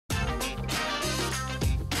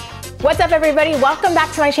What's up everybody? Welcome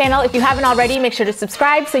back to my channel. If you haven't already, make sure to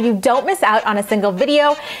subscribe so you don't miss out on a single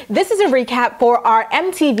video. This is a recap for our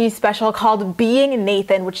MTV special called Being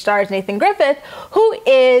Nathan, which stars Nathan Griffith, who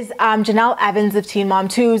is Jenelle Evans of Teen Mom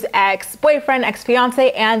 2's ex-boyfriend,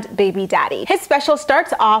 ex-fiance, and baby daddy. His special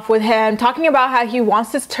starts off with him talking about how he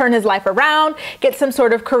wants to turn his life around, get some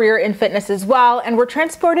sort of career in fitness as well, and we're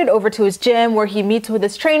transported over to his gym where he meets with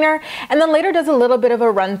his trainer, and then later does a little bit of a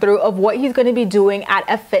run through of what he's going to be doing at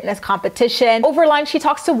a fitness competition. Over lunch, he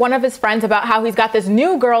talks to one of his friends about how he's got this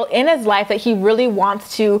new girl in his life that he really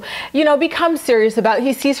wants to, become serious about.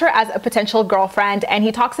 He sees her as a potential girlfriend, and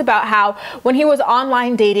he talks about how when he was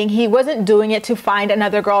online dating, he wasn't doing it to find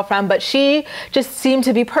another girlfriend, but she just seemed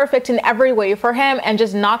to be perfect in every way for him and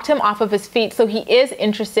just knocked him off of his feet. So he is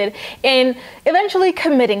interested in eventually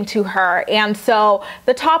committing to her. And so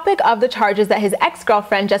the topic of the charges that his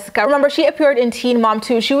ex-girlfriend, Jessica, remember she appeared in Teen Mom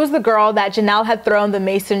 2. She was the girl that Jenelle had thrown the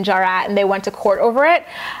mason jar at, and they went to court over it.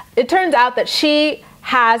 It turns out that she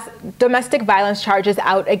has domestic violence charges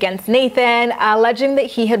out against Nathan, alleging that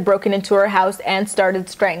he had broken into her house and started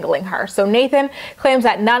strangling her. So Nathan claims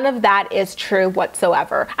that none of that is true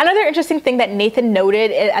whatsoever. Another interesting thing that Nathan noted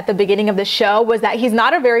at the beginning of the show was that he's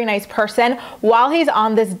not a very nice person while he's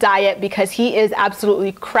on this diet, because he is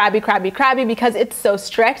absolutely crabby because it's so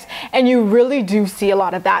strict, and you really do see a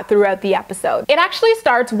lot of that throughout the episode. It actually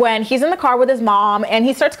starts when he's in the car with his mom and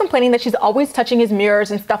he starts complaining that she's always touching his mirrors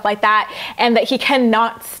and stuff like that, and that he cannot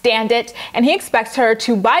stand it, and he expects her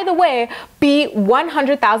to, by the way, be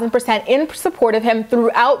 100,000% in support of him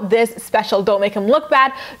throughout this special. Don't make him look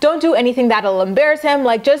bad, don't do anything that'll embarrass him,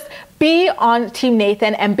 like just be on Team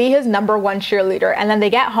Nathan and be his #1 cheerleader. And then they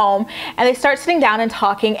get home and they start sitting down and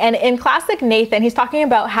talking, and in classic Nathan, he's talking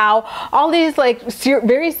about how all these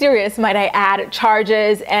very serious, might I add,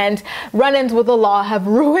 charges and run-ins with the law have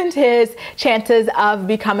ruined his chances of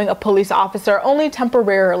becoming a police officer only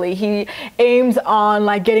temporarily. He aims on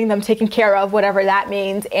getting them taken care of, whatever that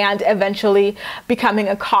means, and eventually becoming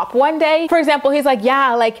a cop one day. For example, he's like,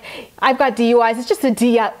 yeah, I've got DUIs, it's just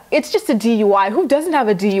a DUI. Who doesn't have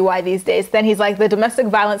a DUI these days? Then he's like, the domestic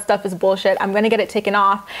violence stuff is bullshit, I'm gonna get it taken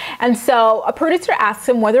off. And so a producer asks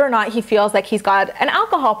him whether or not he feels like he's got an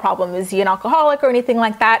alcohol problem. Is he an alcoholic or anything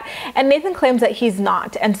like that? And Nathan claims that he's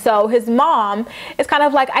not. And so his mom is kind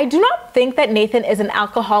of like, I do not think that Nathan is an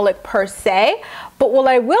alcoholic per se, but what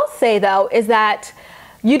I will say though is that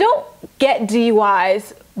you don't get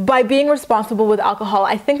DUIs by being responsible with alcohol.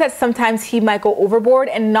 I think that sometimes he might go overboard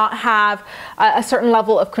and not have a certain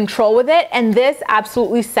level of control with it, and this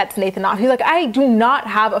absolutely sets Nathan off. He's like, I do not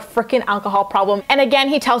have a freaking alcohol problem. And again,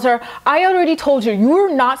 he tells her, I already told you,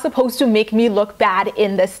 you're not supposed to make me look bad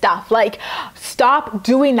in this stuff. Stop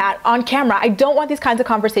doing that on camera. I don't want these kinds of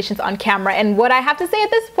conversations on camera. And what I have to say at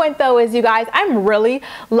this point though is, you guys, I'm really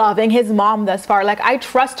loving his mom thus far. I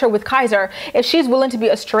trust her with Kaiser. If she's willing to be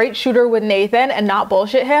a straight shooter with Nathan and not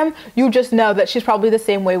bullshit him, you just know that she's probably the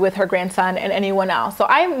same way with her grandson and anyone else. So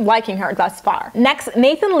I'm liking her thus far. Next,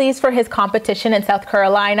 Nathan leaves for his competition in South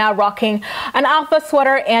Carolina, rocking an alpha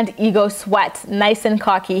sweater and ego sweats. Nice and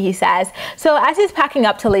cocky, he says. So as he's packing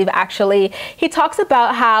up to leave, actually, he talks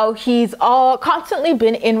about how he's constantly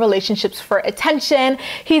been in relationships for attention.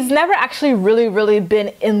 He's never actually really been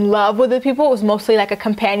in love with the people. It was mostly like a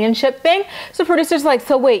companionship thing. So producer's like,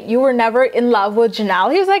 so wait, you were never in love with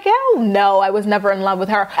Jenelle? He was like, hell no, I was never in love with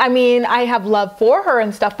her. I mean, I have love for her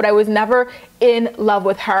and stuff, but I was never in love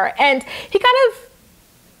with her. And he kind of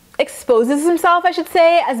exposes himself, I should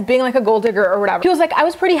say, as being like a gold digger or whatever. He was like, I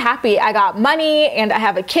was pretty happy. I got money and I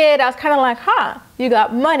have a kid. I was kind of like, huh, you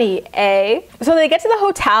got money, eh? So they get to the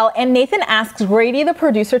hotel and Nathan asks Grady, the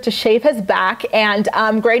producer, to shave his back, and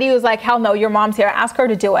Grady was like, hell no, your mom's here, ask her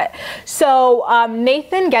to do it. So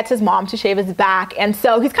Nathan gets his mom to shave his back, and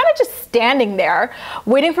so he's kind of just standing there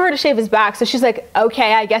waiting for her to shave his back. So she's like,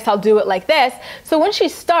 okay, I guess I'll do it like this. So when she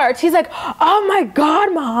starts, he's like, oh my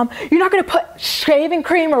God, Mom, you're not gonna put shaving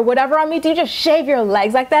cream or whatever on me? Do you just shave your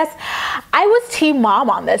legs like this? I was Team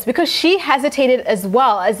Mom on this because she hesitated as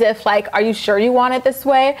well, as if are you sure you want it this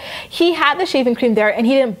way? He had the shaving cream there and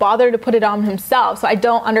he didn't bother to put it on himself. So I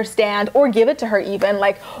don't understand, or give it to her even,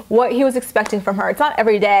 what he was expecting from her. It's not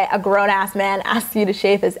every day a grown-ass man asks you to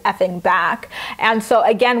shave his effing back. And so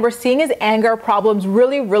again, we're seeing his anger problems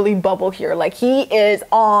really bubble here. He is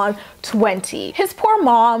on 20. His poor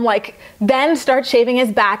mom then starts shaving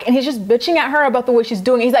his back, and he's just bitching at her about the way she's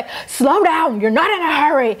doing it. He's like, slow down, you're not in a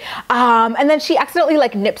hurry. And then she accidentally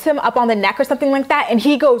nips him up on the neck or something like that, and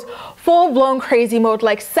he goes full-blown crazy crazy mode,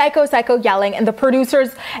 like psycho yelling, and the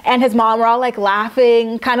producers and his mom were all like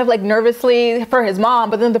laughing, kind of like nervously for his mom,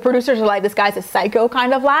 but then the producers are like, this guy's a psycho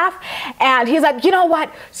kind of laugh. And he's like, you know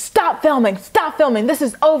what? Stop filming, this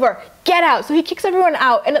is over. Get out. So he kicks everyone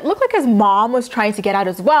out, and it looked like his mom was trying to get out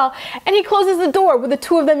as well, and he closes the door with the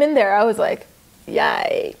two of them in there. I was like,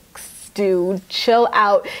 yikes. Dude, chill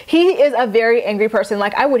out. He is a very angry person.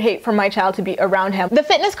 Like, I would hate for my child to be around him. The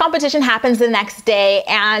fitness competition happens the next day,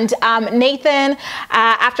 and Nathan,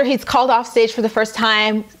 after he's called off stage for the first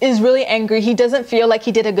time, is really angry. He doesn't feel like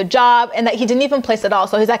he did a good job and that he didn't even place at all.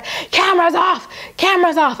 So he's like, cameras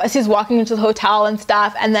off, as he's walking into the hotel and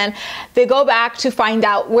stuff. And then they go back to find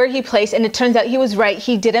out where he placed, and it turns out he was right.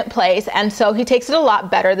 He didn't place. And so he takes it a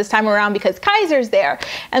lot better this time around because Kaiser's there.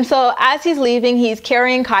 And so as he's leaving, he's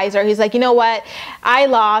carrying Kaiser. He's like, you know what, I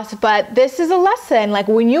lost, but this is a lesson. Like,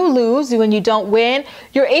 when you lose, when you don't win,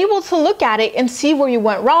 you're able to look at it and see where you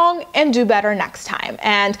went wrong and do better next time.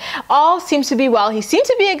 And all seems to be well. He seemed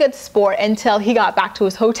to be a good sport until he got back to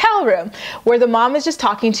his hotel room, where the mom is just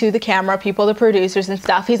talking to the camera people, the producers and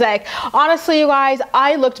stuff. He's like, honestly, you guys,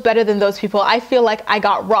 I looked better than those people. I feel like I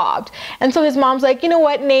got robbed. And so his mom's like, you know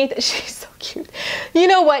what, Nate, she's so cute. You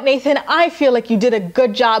know what, Nathan, I feel like you did a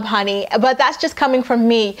good job, honey, but that's just coming from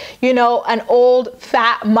me, you know, an old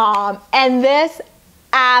fat mom. And this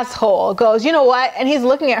asshole goes, you know what? And he's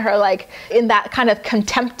looking at her like in that kind of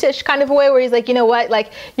contemptish kind of way, where he's like, you know what?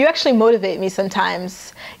 Like, you actually motivate me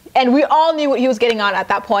sometimes. And we all knew what he was getting on at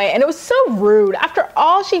that point, and it was so rude. After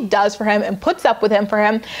all she does for him and puts up with him for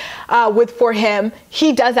him,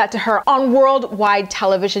 he does that to her on worldwide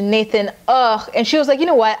television. Nathan, ugh. And she was like, you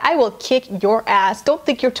know what? I will kick your ass. Don't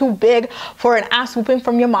think you're too big for an ass whooping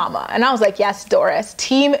from your mama. And I was like, yes, Doris,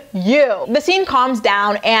 team you. The scene calms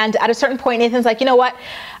down, and at a certain point, Nathan's like, you know what?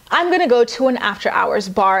 I'm gonna go to an after hours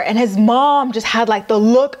bar. And his mom just had like the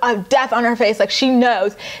look of death on her face. Like, she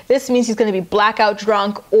knows this means he's gonna be blackout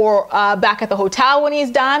drunk, or back at the hotel when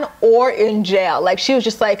he's done, or in jail. Like, she was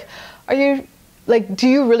just like, are you, like, do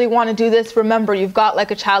you really want to do this? Remember, you've got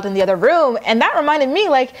like a child in the other room. And that reminded me,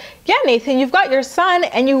 like, yeah, Nathan, you've got your son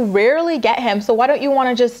and you rarely get him. So why don't you want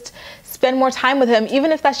to just spend more time with him,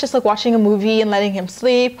 even if that's just like watching a movie and letting him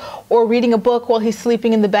sleep, or reading a book while he's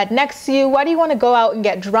sleeping in the bed next to you? Why do you want to go out and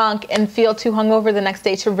get drunk and feel too hungover the next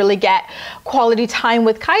day to really get quality time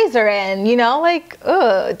with Kaiser in, you know? Like,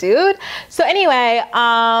 ugh, dude. So anyway,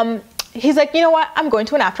 he's like, you know what? I'm going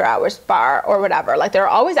to an after hours bar or whatever. Like, there are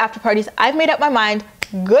always after parties. I've made up my mind.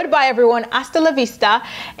 Goodbye, everyone. Hasta la vista.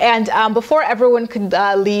 And before everyone could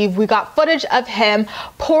leave, we got footage of him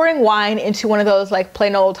pouring wine into one of those like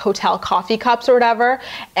plain old hotel coffee cups or whatever,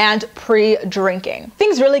 and pre-drinking.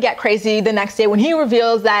 Things really get crazy the next day when he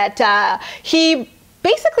reveals that he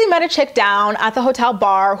basically met a chick down at the hotel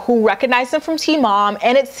bar who recognized him from Teen Mom,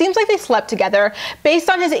 and it seems like they slept together based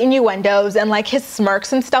on his innuendos and like his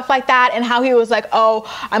smirks and stuff like that, and how he was like,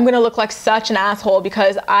 oh, I'm gonna look like such an asshole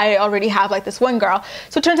because I already have like this one girl.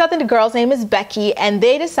 So it turns out that the girl's name is Becky, and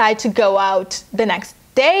they decide to go out the next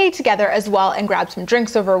day together as well and grab some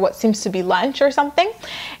drinks over what seems to be lunch or something.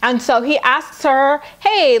 And so he asks her,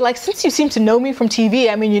 hey, like, since you seem to know me from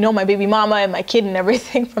TV, I mean, you know my baby mama and my kid and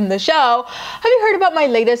everything from the show, have you heard about my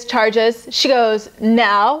latest charges? She goes,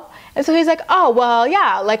 no. And so he's like, oh, well,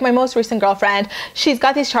 yeah, like my most recent girlfriend, she's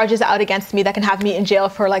got these charges out against me that can have me in jail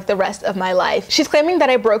for like the rest of my life. She's claiming that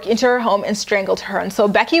I broke into her home and strangled her. And so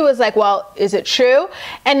Becky was like, well, is it true?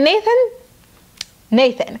 And Nathan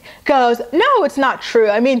goes, no, it's not true.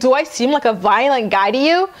 I mean, do I seem like a violent guy to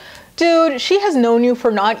you? Dude, she has known you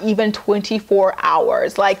for not even 24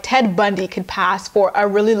 hours. Like, Ted Bundy could pass for a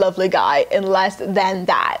really lovely guy in less than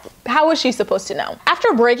that. How was she supposed to know?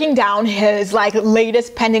 After breaking down his like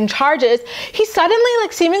latest pending charges, he suddenly,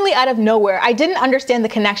 like seemingly out of nowhere, I didn't understand the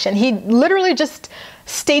connection. He literally just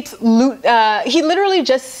states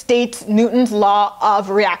Newton's law of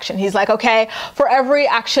reaction. He's like, okay, for every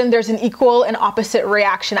action there's an equal and opposite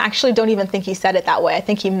reaction. I actually don't even think he said it that way. I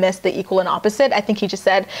think he missed the equal and opposite. I think he just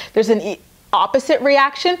said there's an opposite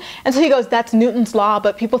reaction. And so he goes, that's Newton's law,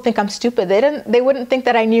 but people think I'm stupid. They wouldn't think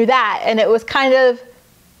that I knew that. And it was kind of,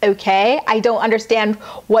 okay, I don't understand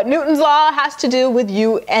what Newton's law has to do with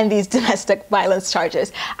you and these domestic violence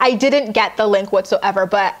charges. I didn't get the link whatsoever,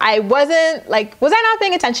 but I wasn't like, was I not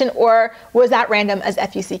paying attention, or was that random as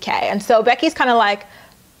FUCK? And so Becky's kind of like,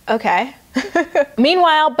 okay.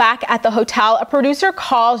 Meanwhile, back at the hotel, a producer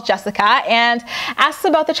calls Jessica and asks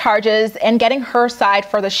about the charges and getting her side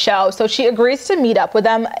for the show. So she agrees to meet up with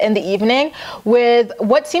them in the evening with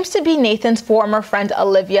what seems to be Nathan's former friend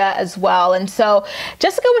Olivia as well. And so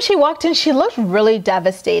Jessica, when she walked in, she looked really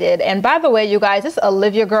devastated. And by the way, you guys, this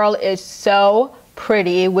Olivia girl is so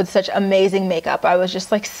pretty with such amazing makeup. I was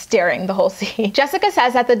just like staring the whole scene. Jessica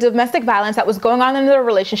says that the domestic violence that was going on in their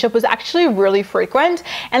relationship was actually really frequent,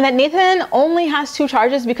 and that Nathan only has 2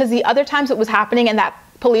 charges because the other times it was happening and that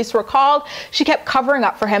police were called, she kept covering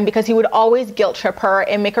up for him because he would always guilt trip her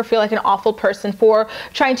and make her feel like an awful person for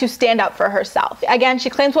trying to stand up for herself. Again, she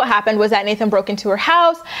claims what happened was that Nathan broke into her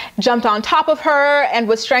house, jumped on top of her, and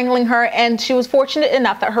was strangling her, and she was fortunate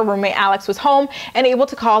enough that her roommate Alex was home and able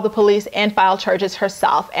to call the police and file charges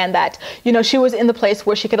herself, and that, you know, she was in the place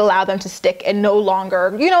where she could allow them to stick and no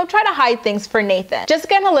longer, you know, try to hide things for Nathan.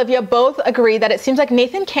 Jessica and Olivia both agree that it seems like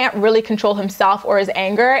Nathan can't really control himself or his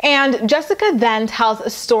anger, and Jessica then tells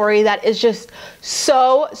a story that is just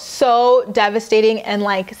so devastating and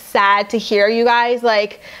like sad to hear, you guys.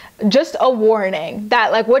 Like, just a warning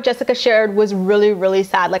that like what Jessica shared was really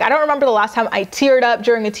sad. Like, I don't remember the last time I teared up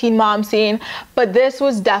during a Teen Mom scene, but this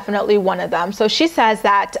was definitely one of them. So she says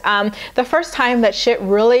that the first time that shit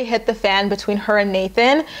really hit the fan between her and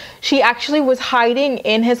Nathan, she actually was hiding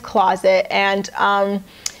in his closet, and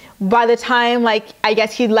by the time, like, I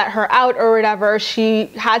guess he'd let her out or whatever, she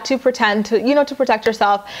had to pretend to, you know, to protect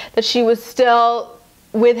herself, that she was still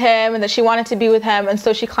with him and that she wanted to be with him. And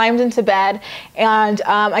so she climbed into bed, and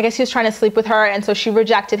I guess he was trying to sleep with her, and so she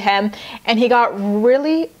rejected him, and he got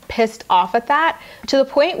really pissed off at that, to the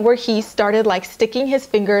point where he started like sticking his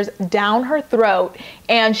fingers down her throat,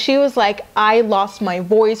 and she was like, I lost my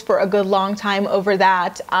voice for a good long time over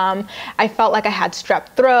that. I felt like I had strep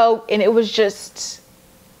throat, and it was just,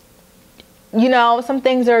 you know, some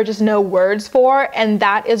things there are just no words for, and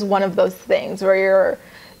that is one of those things where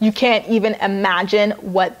you can't even imagine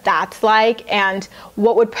what that's like and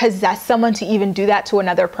what would possess someone to even do that to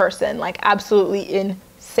another person. Like, absolutely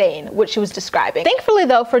insane what she was describing. Thankfully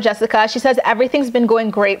though, for Jessica, she says everything's been going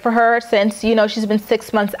great for her since, you know, she's been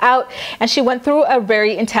 6 months out, and she went through a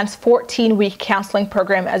very intense 14-week counseling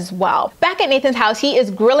program as well. Back at Nathan's house, he is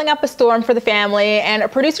grilling up a storm for the family, and a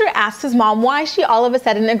producer asks his mom why she all of a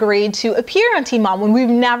sudden agreed to appear on Teen Mom when we've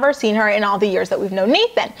never seen her in all the years that we've known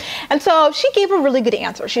Nathan. And so she gave a really good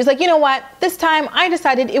answer. She's like, you know what, this time I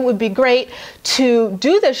decided it would be great to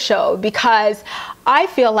do this show because I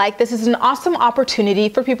feel like this is an awesome opportunity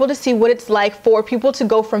for people to see what it's like for people to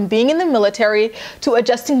go from being in the military to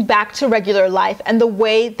adjusting back to regular life and the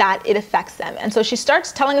way that it affects them. And so she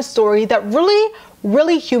starts telling a story that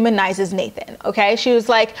really humanizes Nathan, okay? She was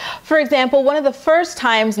like, for example, one of the first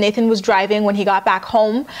times Nathan was driving when he got back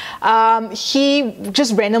home, he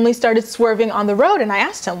just randomly started swerving on the road, and I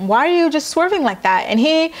asked him, why are you just swerving like that? And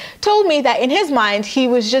he told me that in his mind, he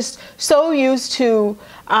was just so used to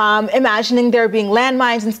imagining there being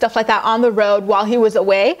landmines and stuff like that on the road while he was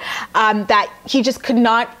away, that he just could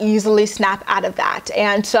not easily snap out of that.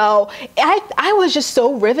 And so I was just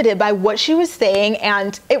so riveted by what she was saying,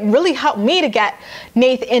 and it really helped me to get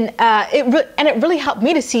Nate in, it really helped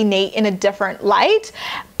me to see Nate in a different light.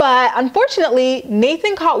 But unfortunately,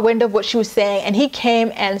 Nathan caught wind of what she was saying, and he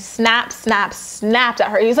came and snapped at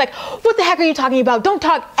her. He was like, what the heck are you talking about? Don't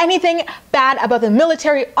talk anything bad about the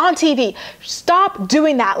military on TV. Stop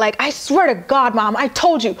doing that. Like, I swear to God, Mom, I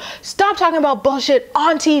told you, stop talking about bullshit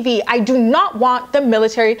on TV. I do not want the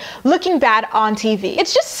military looking bad on TV.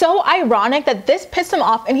 It's just so ironic that this pissed him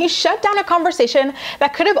off, and he shut down a conversation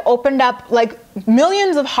that could have opened up like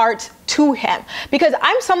millions of hearts to him, because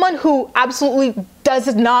I'm someone who absolutely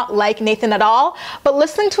does not like Nathan at all, but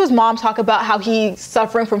listening to his mom talk about how he's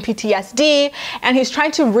suffering from PTSD and he's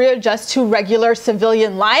trying to readjust to regular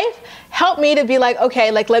civilian life helped me to be like,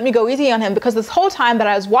 okay, like, let me go easy on him, because this whole time that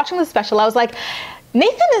I was watching the special, I was like,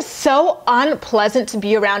 Nathan is so unpleasant to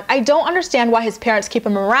be around. I don't understand why his parents keep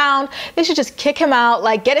him around. They should just kick him out,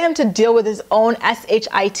 like get him to deal with his own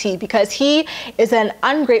SHIT, because he is an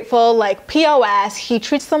ungrateful, like, POS. He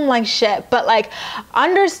treats them like shit. But like,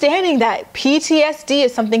 understanding that PTSD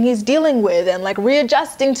is something he's dealing with and like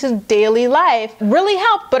readjusting to daily life really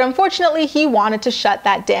helped. But unfortunately, he wanted to shut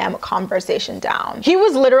that damn conversation down. He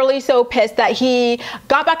was literally so pissed that he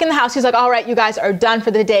got back in the house. He's like, all right, you guys are done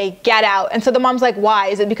for the day, get out. And so the mom's like, why?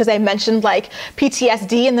 Is it because I mentioned like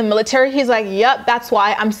PTSD in the military? He's like, yep, that's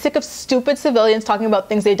why. I'm sick of stupid civilians talking about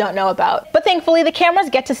things they don't know about. But thankfully the cameras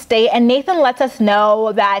get to stay, and Nathan lets us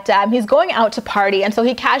know that he's going out to party. And so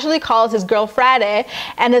he casually calls his girl Friday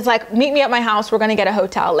and is like, meet me at my house, we're gonna get a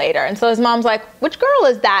hotel later. And so his mom's like, which girl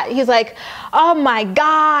is that? He's like, oh my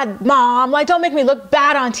God, Mom, like, don't make me look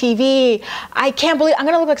bad on TV. I can't believe I'm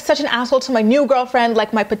gonna look like such an asshole to my new girlfriend,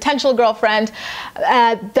 like my potential girlfriend,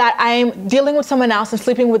 that I'm dealing with someone else and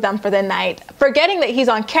sleeping with them for the night. Forgetting that he's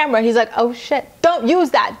on camera, he's like, oh shit, don't use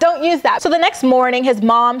that, don't use that. So the next morning, his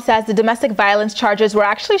mom says the domestic violence charges were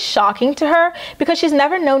actually shocking to her because she's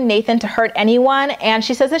never known Nathan to hurt anyone, and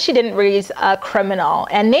she says that she didn't raise a criminal.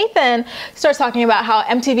 And Nathan starts talking about how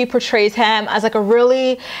MTV portrays him as like a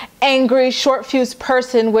really angry, short-fused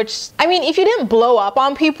person, which, I mean, if you didn't blow up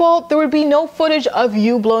on people, there would be no footage of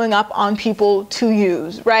you blowing up on people to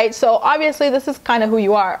use, right? So obviously this is kind of who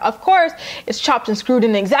you are. Of course, it's chopped and screwed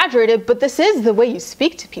and exaggerated, but this is the way you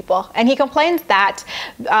speak to people. And he complains that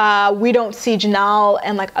we don't see Janelle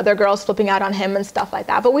and like other girls flipping out on him and stuff like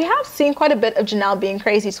that. But we have seen quite a bit of Janelle being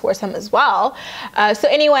crazy towards him as well. So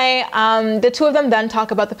anyway, the two of them then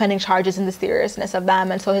talk about the pending charges and the seriousness of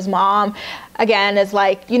them. And so his mom, again, is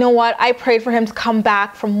like, you know what? I prayed for him to come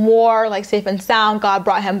back from war, like safe and sound. God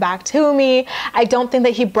brought him back to me. I don't think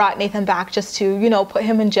that he brought Nathan back just to, you know, put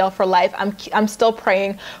him in jail for life. I'm still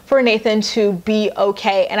praying for Nathan to be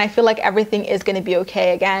okay. And I feel like everything is going to be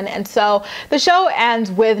okay again. And so the show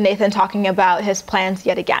ends with Nathan talking about his plans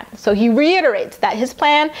yet again. So he reiterates that his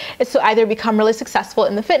plan is to either become really successful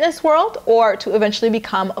in the fitness world or to eventually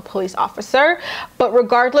become a police officer. But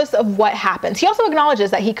regardless of what happens, he also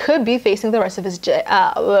acknowledges that he could be facing the rest of his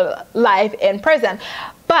life in prison.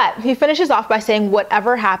 But he finishes off by saying,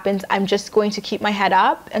 whatever happens, I'm just going to keep my head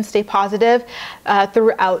up and stay positive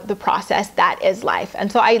throughout the process that is life.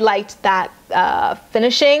 And so I liked that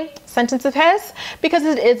finishing sentence of his, because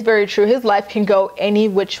it is very true. His life can go any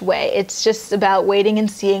which way. It's just about waiting and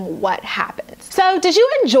seeing what happens. So did you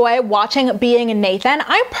enjoy watching Being Nathan?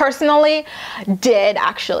 I personally did,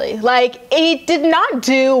 actually. Like, it did not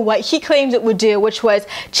do what he claimed it would do, which was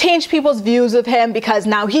change people's views of him because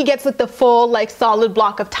now he gets like the full, like, solid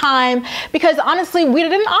block of time. Because honestly, we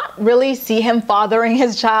did not really see him fathering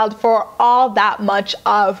his child for all that much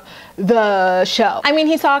of the show. I mean,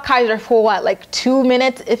 he saw Kaiser for what, like 2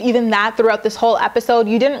 minutes, if even that, throughout this whole episode.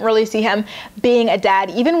 You didn't really see him being a dad,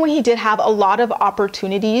 even when he did have a lot of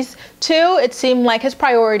opportunities to. It seemed like his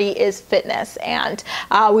priority is fitness, and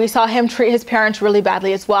we saw him treat his parents really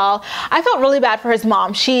badly as well. I felt really bad for his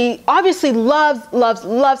mom. She obviously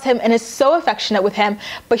loves him and is so affectionate with him,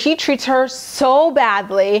 but he treats her so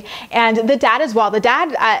badly. And the dad as well. The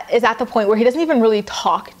dad is at the point where he doesn't even really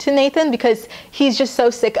talk to Nathan because he's just so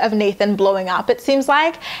sick of Nathan blowing up, it seems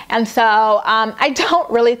like. And so I don't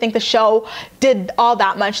really think the show did all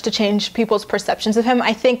that much to change people's perceptions of him.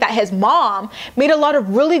 I think that his mom made a lot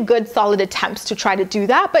of really good, solid attempts to try to do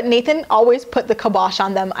that, but Nathan always put the kibosh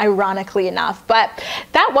on them, ironically enough. But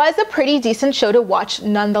that was a pretty decent show to watch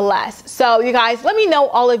nonetheless. So you guys, let me know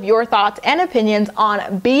all of your thoughts and opinions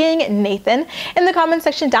on Being Nathan in the comment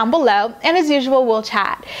section down below, and as usual, we'll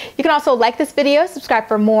chat. You can also like this video, subscribe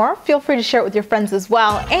for more, feel free to share it with your friends as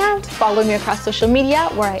well, and follow me across social media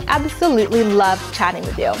where I absolutely love chatting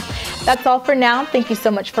with you. That's all for now. Thank you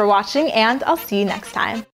so much for watching, and I'll see you next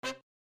time.